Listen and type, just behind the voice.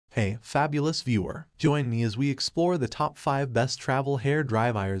Hey, fabulous viewer! Join me as we explore the top 5 best travel hair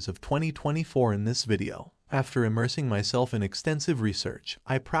dryers of 2024 in this video. After immersing myself in extensive research,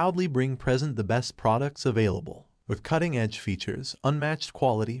 I proudly bring present the best products available. With cutting-edge features, unmatched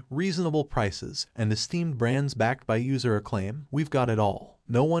quality, reasonable prices, and esteemed brands backed by user acclaim, we've got it all.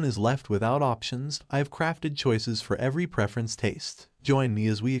 No one is left without options. I've crafted choices for every preference taste. Join me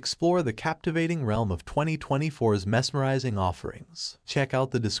as we explore the captivating realm of 2024's mesmerizing offerings. Check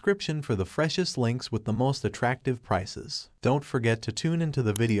out the description for the freshest links with the most attractive prices. Don't forget to tune into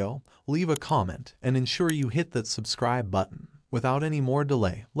the video, leave a comment, and ensure you hit that subscribe button. Without any more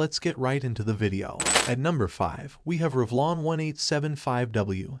delay, let's get right into the video. At number 5, we have Revlon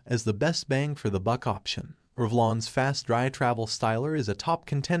 1875W as the best bang for the buck option. Revlon's Fast Dry Travel Styler is a top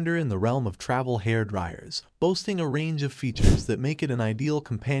contender in the realm of travel hair dryers, boasting a range of features that make it an ideal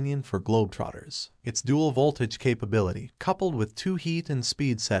companion for globetrotters. Its dual voltage capability, coupled with 2 heat and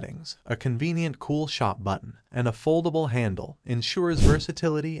speed settings, a convenient cool shop button, and a foldable handle, ensures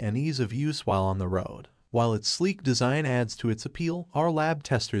versatility and ease of use while on the road. While its sleek design adds to its appeal, our lab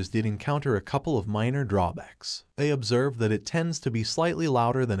testers did encounter a couple of minor drawbacks. They observed that it tends to be slightly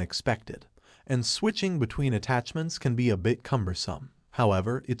louder than expected, and switching between attachments can be a bit cumbersome.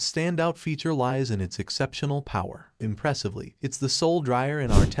 However, its standout feature lies in its exceptional power. Impressively, it's the sole dryer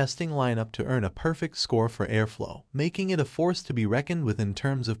in our testing lineup to earn a perfect score for airflow, making it a force to be reckoned with in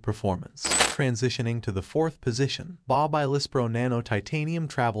terms of performance. Transitioning to the 4th position, Bob Lispro Nano Titanium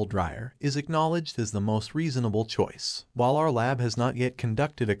Travel Dryer is acknowledged as the most reasonable choice. While our lab has not yet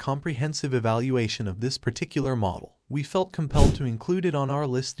conducted a comprehensive evaluation of this particular model, we felt compelled to include it on our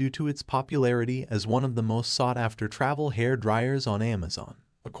list due to its popularity as one of the most sought-after travel hair dryers on Amazon.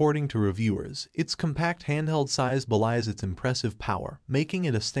 According to reviewers, its compact handheld size belies its impressive power, making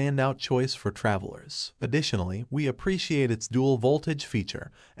it a standout choice for travelers. Additionally, we appreciate its dual voltage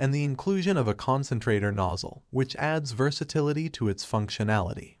feature and the inclusion of a concentrator nozzle, which adds versatility to its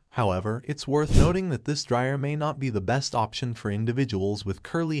functionality. However, it's worth noting that this dryer may not be the best option for individuals with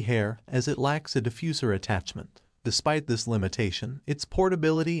curly hair as it lacks a diffuser attachment. Despite this limitation, its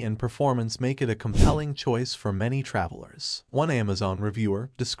portability and performance make it a compelling choice for many travelers. One Amazon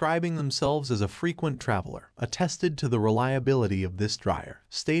reviewer, describing themselves as a frequent traveler, attested to the reliability of this dryer,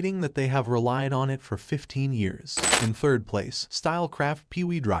 stating that they have relied on it for 15 years. In 3rd place, Stylecraft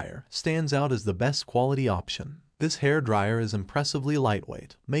Peewee Dryer stands out as the best quality option. This hair dryer is impressively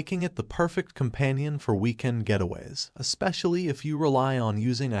lightweight, making it the perfect companion for weekend getaways, especially if you rely on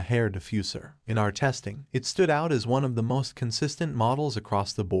using a hair diffuser. In our testing, it stood out as one of the most consistent models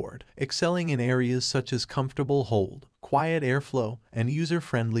across the board, excelling in areas such as comfortable hold, quiet airflow, and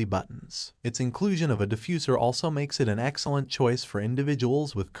user-friendly buttons. Its inclusion of a diffuser also makes it an excellent choice for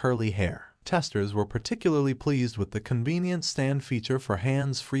individuals with curly hair. Testers were particularly pleased with the convenient stand feature for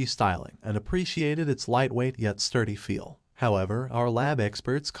hands-free styling and appreciated its lightweight yet sturdy feel. However, our lab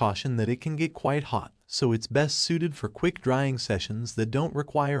experts caution that it can get quite hot, so it's best suited for quick drying sessions that don't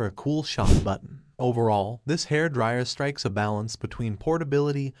require a cool shop button. Overall, this hair dryer strikes a balance between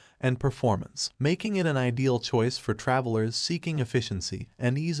portability and performance, making it an ideal choice for travelers seeking efficiency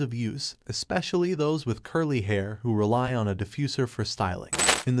and ease of use, especially those with curly hair who rely on a diffuser for styling.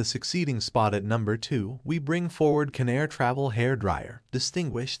 In the succeeding spot at number 2, we bring forward Conair Travel Hair Dryer,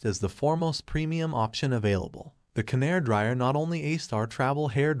 distinguished as the foremost premium option available. The Conair dryer not only aced our travel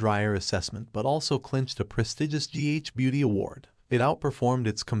hair dryer assessment but also clinched a prestigious GH Beauty Award. It outperformed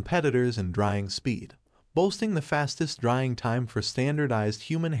its competitors in drying speed, boasting the fastest drying time for standardized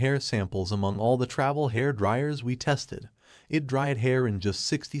human hair samples among all the travel hair dryers we tested. It dried hair in just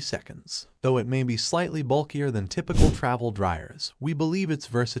 60 seconds. Though it may be slightly bulkier than typical travel dryers, we believe its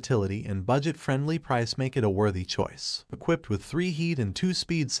versatility and budget-friendly price make it a worthy choice. Equipped with 3 heat and 2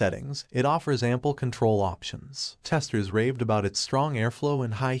 speed settings, it offers ample control options. Testers raved about its strong airflow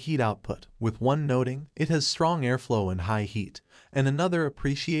and high heat output, with one noting, "It has strong airflow and high heat," and another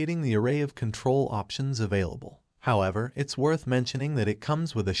appreciating the array of control options available. However, it's worth mentioning that it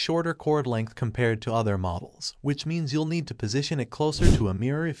comes with a shorter cord length compared to other models, which means you'll need to position it closer to a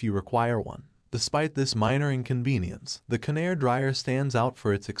mirror if you require one. Despite this minor inconvenience, the Conair dryer stands out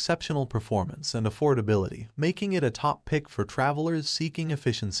for its exceptional performance and affordability, making it a top pick for travelers seeking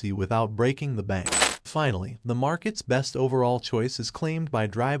efficiency without breaking the bank. Finally, the market's best overall choice is claimed by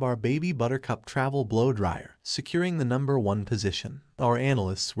Drybar Baby Buttercup Travel Blow Dryer, securing the number 1 position. Our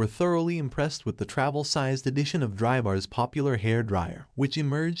analysts were thoroughly impressed with the travel-sized edition of Drybar's popular hair dryer, which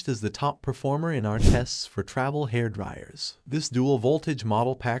emerged as the top performer in our tests for travel hair dryers. This dual-voltage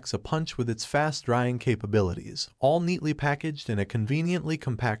model packs a punch with its fast-drying capabilities, all neatly packaged in a conveniently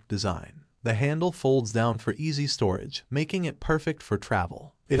compact design. The handle folds down for easy storage, making it perfect for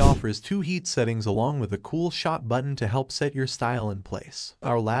travel. It offers 2 heat settings along with a cool shot button to help set your style in place.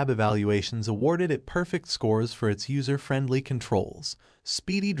 Our lab evaluations awarded it perfect scores for its user-friendly controls,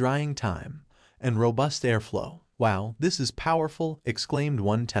 speedy drying time, and robust airflow. "Wow, this is powerful," exclaimed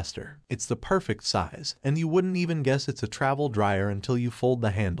one tester. "It's the perfect size, and you wouldn't even guess it's a travel dryer until you fold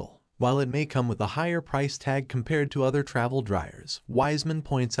the handle." While it may come with a higher price tag compared to other travel dryers, Wiseman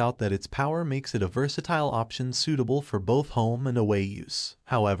points out that its power makes it a versatile option suitable for both home and away use.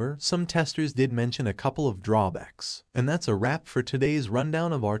 However, some testers did mention a couple of drawbacks. And that's a wrap for today's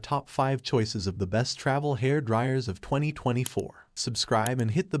rundown of our top 5 choices of the best travel hair dryers of 2024. Subscribe and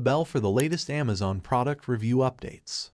hit the bell for the latest Amazon product review updates.